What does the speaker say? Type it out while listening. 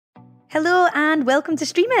Hello and welcome to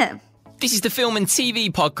Stream It. This is the film and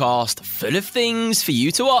TV podcast full of things for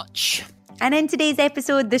you to watch. And in today's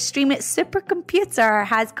episode, the Stream It supercomputer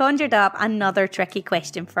has conjured up another tricky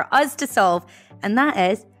question for us to solve. And that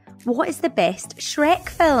is, what is the best Shrek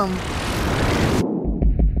film?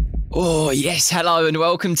 Oh, yes. Hello and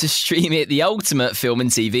welcome to Stream It, the ultimate film and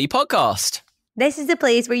TV podcast. This is the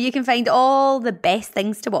place where you can find all the best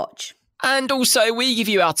things to watch. And also, we give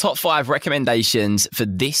you our top 5 recommendations for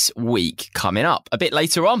this week coming up a bit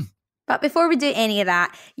later on. But before we do any of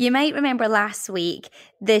that, you might remember last week,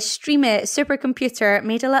 the Stream It supercomputer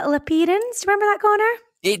made a little appearance. Remember that, Connor?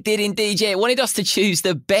 It did indeed, yeah. It wanted us to choose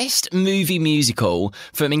the best movie musical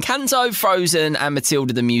from Encanto, Frozen and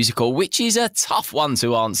Matilda the Musical, which is a tough one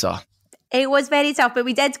to answer. It was very tough, but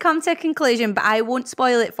we did come to a conclusion, but I won't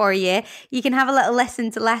spoil it for you. You can have a little listen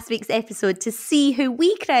to last week's episode to see who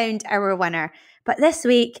we crowned our winner. But this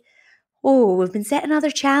week, we've been set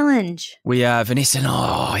another challenge. We have, and this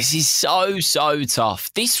is so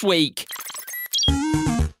tough. This week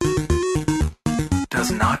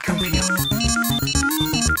does not compute.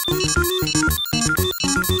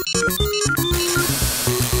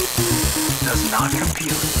 Does not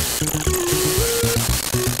compute.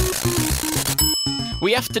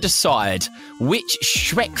 we have to decide which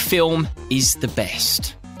Shrek film is the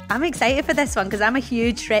best. I'm excited for this one because I'm a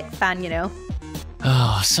huge Shrek fan, you know.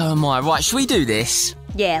 Oh, so am I. Right, should we do this?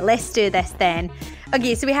 Yeah, let's do this then.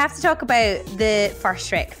 Okay, so we have to talk about the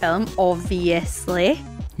first Shrek film, obviously.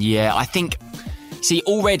 Yeah, I think... See,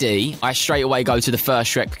 already, I straight away go to the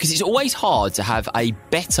first Shrek because it's always hard to have a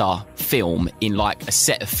better film in, like, a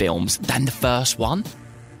set of films than the first one.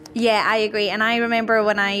 Yeah, I agree. And I remember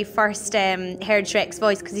when I first heard Shrek's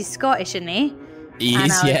voice, because he's Scottish, isn't he? He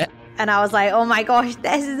is, yeah. And I was like, oh my gosh,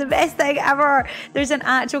 this is the best thing ever. There's an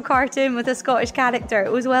actual cartoon with a Scottish character.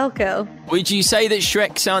 It was well cool. Would you say that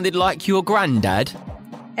Shrek sounded like your granddad?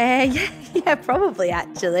 Yeah, probably,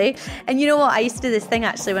 actually. And you know what? I used to do this thing,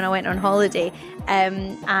 actually, when I went on holiday.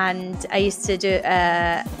 And I used to do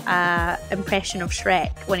a impression of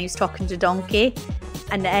Shrek when he was talking to Donkey.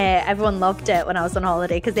 And everyone loved it when I was on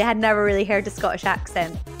holiday because they had never really heard a Scottish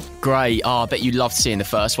accent. Great. Oh, I bet you loved seeing the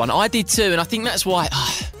first one. I did too, and I think that's why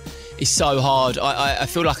it's so hard. I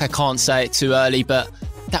feel like I can't say it too early, but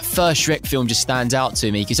that first Shrek film just stands out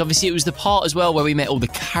to me because obviously it was the part as well where we met all the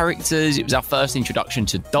characters. It was our first introduction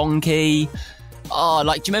to Donkey. Oh,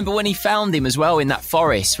 like, do you remember when he found him as well in that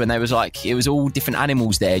forest when there was like, it was all different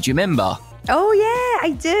animals there? Do you remember? Oh, yeah,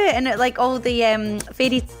 I do. And like all the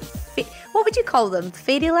what would you call them?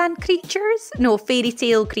 Fairyland creatures? No, fairy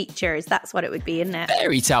tale creatures. That's what it would be, isn't it?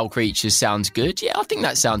 Fairy tale creatures sounds good. Yeah, I think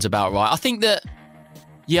that sounds about right. I think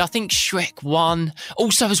Shrek 1.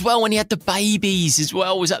 Also, as well, when he had the babies as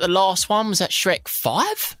well. Was that the last one? Was that Shrek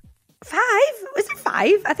 5? 5? Was it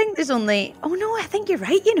 5? I think there's only... Oh, no, I think you're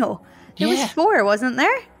right, you know. There was 4, wasn't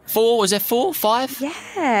there? 4? Was there 4? 5?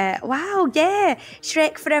 Yeah. Wow, yeah.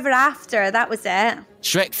 Shrek Forever After. That was it.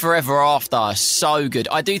 Shrek Forever After. So good.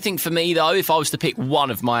 I do think for me, though, if I was to pick one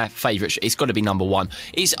of my favourites, it's got to be number 1.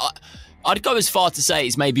 I'd go as far to say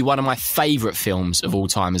it's maybe one of my favourite films of all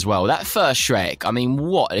time as well. That first Shrek, I mean,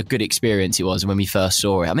 what a good experience it was when we first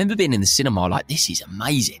saw it. I remember being in the cinema like, this is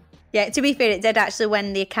amazing. Yeah, to be fair, it did actually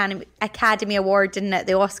win the Academy Award, didn't it?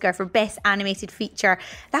 The Oscar for Best Animated Feature.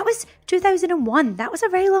 That was 2001. That was a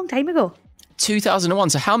very long time ago.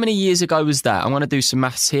 2001. So how many years ago was that? I'm going to do some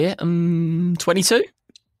maths here. 22?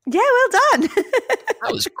 Yeah, well done.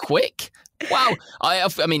 That was quick. Wow. I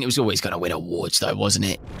mean, it was always going to win awards, though, wasn't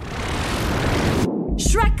it?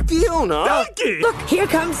 Shrek Fiona! Donkey! Look, here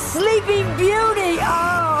comes Sleeping Beauty!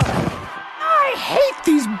 Oh! I hate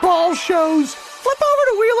these ball shows! Flip over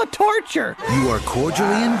the Wheel of Torture! You are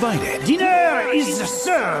cordially invited. Dinner is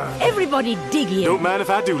served! Everybody dig in. Don't mind if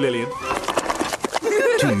I do, Lillian.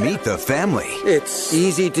 To meet the family. It's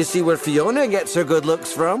easy to see where Fiona gets her good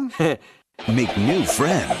looks from. Make new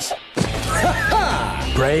friends.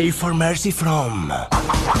 Pray for mercy from...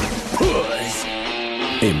 Puss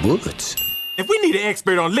in Boots. If we need an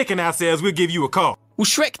expert on licking ourselves, we'll give you a call. Well,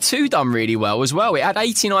 Shrek 2 done really well as well. It had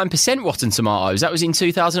 89% Rotten Tomatoes. That was in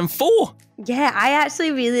 2004. Yeah, I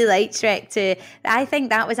actually really liked Shrek 2. I think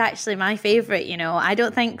that was actually my favourite, you know. I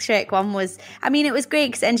don't think Shrek 1 was... I mean, it was great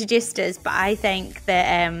because it introduced us, but I think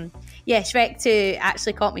that, Shrek 2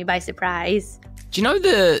 actually caught me by surprise. Do you know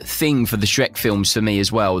the thing for the Shrek films for me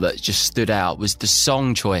as well that just stood out was the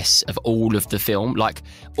song choice of all of the film? Like,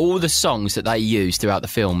 all the songs that they used throughout the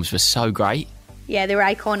films were so great. Yeah, they were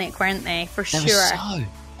iconic, weren't they? For They sure. were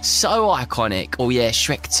so iconic. Oh, yeah,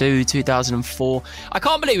 Shrek 2, 2004. I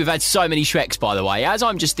can't believe we've had so many Shreks, by the way. As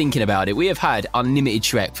I'm just thinking about it, we have had unlimited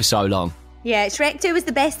Shrek for so long. Yeah, Shrek 2 was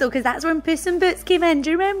the best though, because that's when Puss in Boots came in.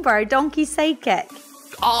 Do you remember? Donkey's sidekick.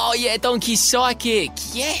 Oh, yeah, Donkey's psychic.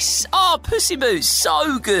 Yes. Oh, Puss in Boots,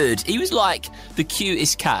 so good. He was like the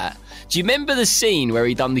cutest cat. Do you remember the scene where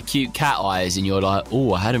he done the cute cat eyes and you're like,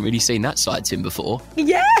 oh, I hadn't really seen that side to him before?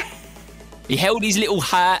 Yeah. He held his little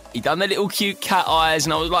hat, he done the little cute cat eyes,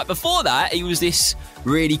 and I was like, before that, he was this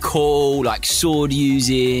really cool, like,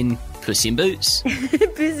 sword-using Puss in Boots.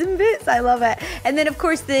 Puss in Boots, I love it. And then, of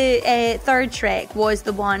course, the third Shrek was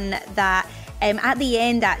the one that, at the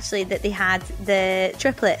end, actually, that they had the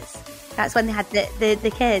triplets. That's when they had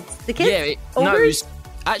the kids. The kids? Yeah, no, it was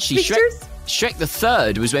actually Shrek the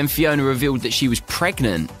third was when Fiona revealed that she was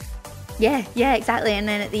pregnant. Yeah, exactly. And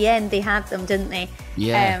then at the end, they had them, didn't they?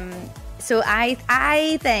 Yeah. So I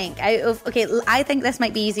think I think this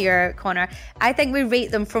might be easier, Connor. I think we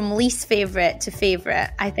rate them from least favourite to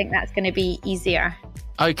favourite. I think that's going to be easier.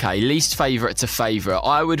 Okay, least favourite to favourite.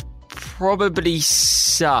 I would probably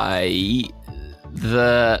say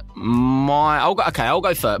I'll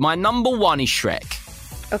go first. My number one is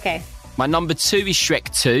Shrek. Okay. My number two is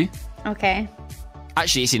Shrek 2. Okay.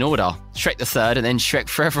 Actually, it's in order. Shrek the third and then Shrek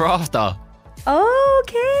Forever After.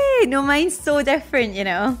 Okay. No, mine's so different, you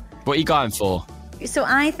know. What are you going for? So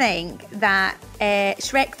I think that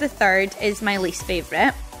Shrek the third is my least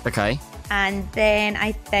favourite. Okay. And then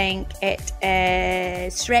I think it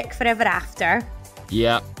is Shrek Forever After.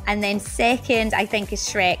 Yeah. And then second, I think is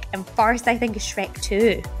Shrek. And first, I think is Shrek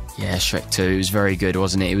 2. Yeah, Shrek 2 was very good,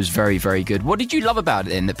 wasn't it? It was very, very good. What did you love about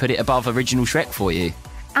it then that put it above original Shrek for you?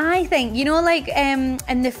 I think, you know, like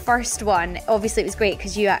in the first one, obviously it was great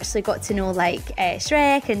because you actually got to know like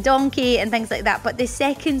Shrek and Donkey and things like that. But the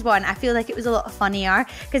second one, I feel like it was a lot funnier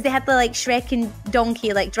because they had the like Shrek and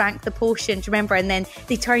Donkey like drank the potion, do you remember? And then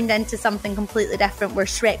they turned into something completely different where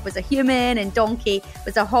Shrek was a human and Donkey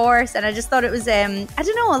was a horse. And I just thought it was, I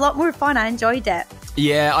don't know, a lot more fun. I enjoyed it.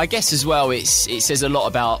 Yeah, I guess as well, it says a lot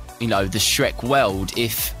about, you know, the Shrek world.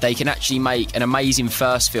 If they can actually make an amazing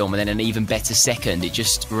first film and then an even better second, it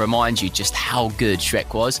just reminds you just how good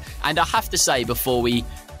Shrek was. And I have to say, before we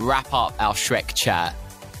wrap up our Shrek chat,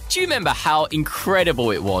 do you remember how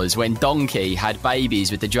incredible it was when Donkey had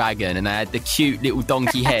babies with the dragon and they had the cute little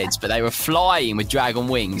donkey heads, but they were flying with dragon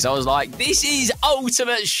wings? I was like, this is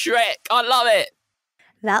ultimate Shrek. I love it.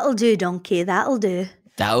 That'll do, Donkey. That'll do.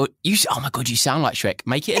 Oh my God, you sound like Shrek.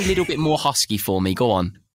 Make it a little bit more husky for me. Go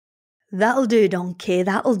on. That'll do, Donkey.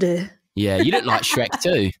 That'll do. Yeah, you look like Shrek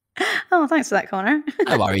too. Oh, thanks for that, Connor.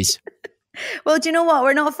 No worries. Well, do you know what?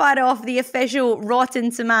 We're not far off the official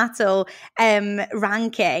Rotten Tomato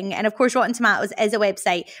ranking. And of course, Rotten Tomatoes is a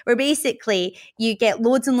website where basically you get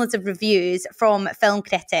loads and loads of reviews from film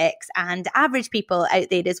critics and average people out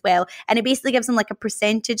there as well. And it basically gives them like a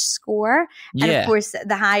percentage score. Yeah. And of course,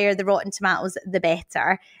 the higher the Rotten Tomatoes, the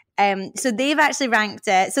better. So they've actually ranked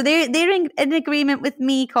it. So they're in agreement with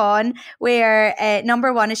me, Con, where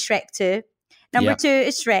number one is Shrek 2. Number two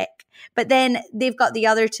is Shrek. But then they've got the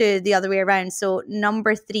other two the other way around. So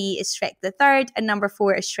number 3 is Shrek the third and number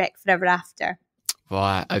 4 is Shrek Forever After.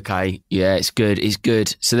 Right, okay. Yeah, it's good. It's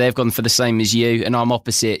good. So they've gone for the same as you and I'm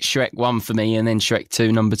opposite. Shrek 1 for me and then Shrek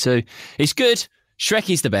 2, number 2. It's good. Shrek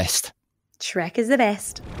is the best. Shrek is the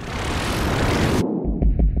best.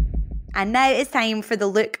 And now it's time for the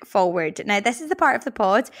look forward. Now, this is the part of the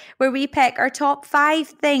pod where we pick our top 5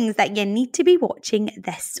 things that you need to be watching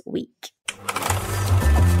this week.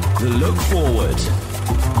 The look forward.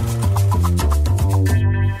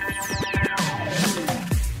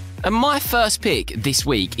 And my first pick this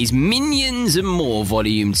week is Minions and More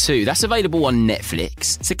Volume 2. That's available on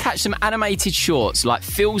Netflix. To catch some animated shorts like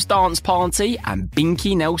Phil's Dance Party and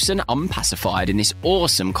Binky Nelson Unpacified in this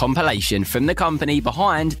awesome compilation from the company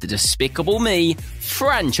behind the Despicable Me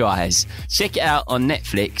franchise. Check it out on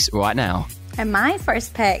Netflix right now. And my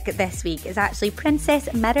first pick this week is actually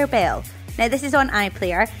Princess Mirabelle. Now, this is on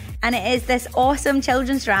iPlayer, and it is this awesome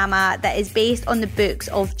children's drama that is based on the books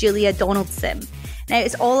of Julia Donaldson. Now,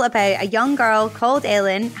 it's all about a young girl called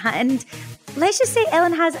Ellen, and let's just say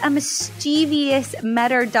Ellen has a mischievous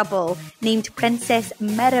mirror double named Princess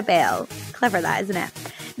Mirabelle. Clever that, isn't it?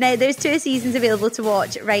 Now, there's 2 seasons available to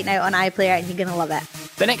watch right now on iPlayer, and you're going to love it.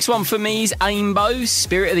 The next one for me is Aimbo,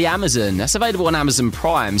 Spirit of the Amazon. That's available on Amazon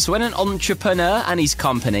Prime. So when an entrepreneur and his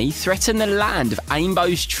company threaten the land of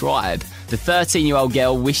Aimbo's tribe, the 13-year-old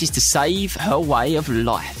girl wishes to save her way of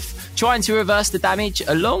life, trying to reverse the damage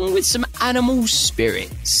along with some animal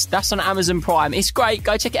spirits. That's on Amazon Prime. It's great.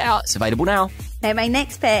 Go check it out. It's available now. Now, my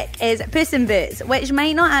next pick is Puss in Boots, which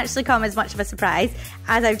might not actually come as much of a surprise,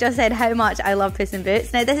 as I've just said how much I love Puss in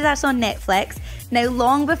Boots. Now, this is actually on Netflix. Now,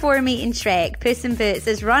 long before meeting Shrek, Puss in Boots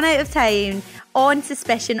is run out of town on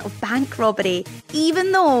suspicion of bank robbery,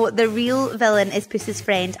 even though the real villain is Puss's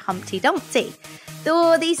friend Humpty Dumpty.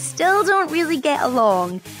 Though they still don't really get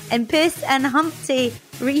along, and Puss and Humpty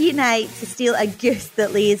reunite to steal a goose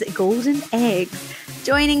that lays golden eggs.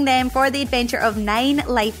 Joining them for the adventure of 9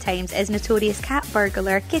 lifetimes is notorious cat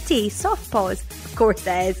burglar Kitty Softpaws. Of course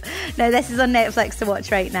it is. Now, this is on Netflix to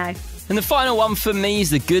watch right now. And the final one for me is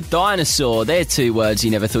The Good Dinosaur. They're 2 words you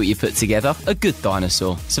never thought you'd put together. A good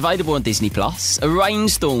dinosaur. It's available on Disney+. A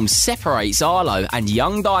rainstorm separates Arlo and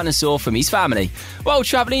young dinosaur from his family. While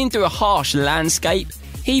travelling through a harsh landscape,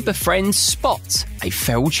 he befriends Spot, a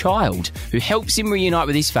feral child, who helps him reunite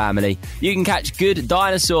with his family. You can catch Good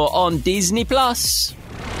Dinosaur on Disney+.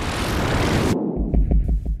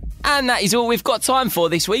 And that is all we've got time for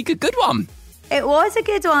this week. A good one. It was a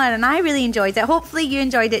good one and I really enjoyed it. Hopefully you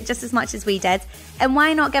enjoyed it just as much as we did. And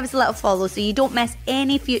why not give us a little follow so you don't miss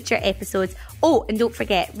any future episodes. Oh, and don't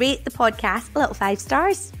forget, rate the podcast a little 5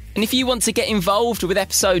 stars. And if you want to get involved with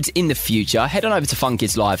episodes in the future, head on over to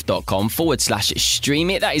funkidslive.com/stream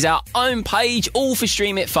it. That is our own page, all for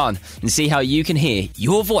Stream It Fun, and see how you can hear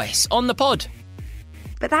your voice on the pod.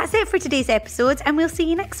 But that's it for today's episode, and we'll see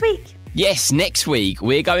you next week. Yes, next week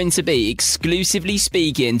we're going to be exclusively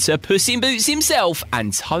speaking to Puss in Boots himself,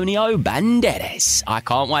 Antonio Banderas. I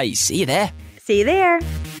can't wait. See you there. See you there.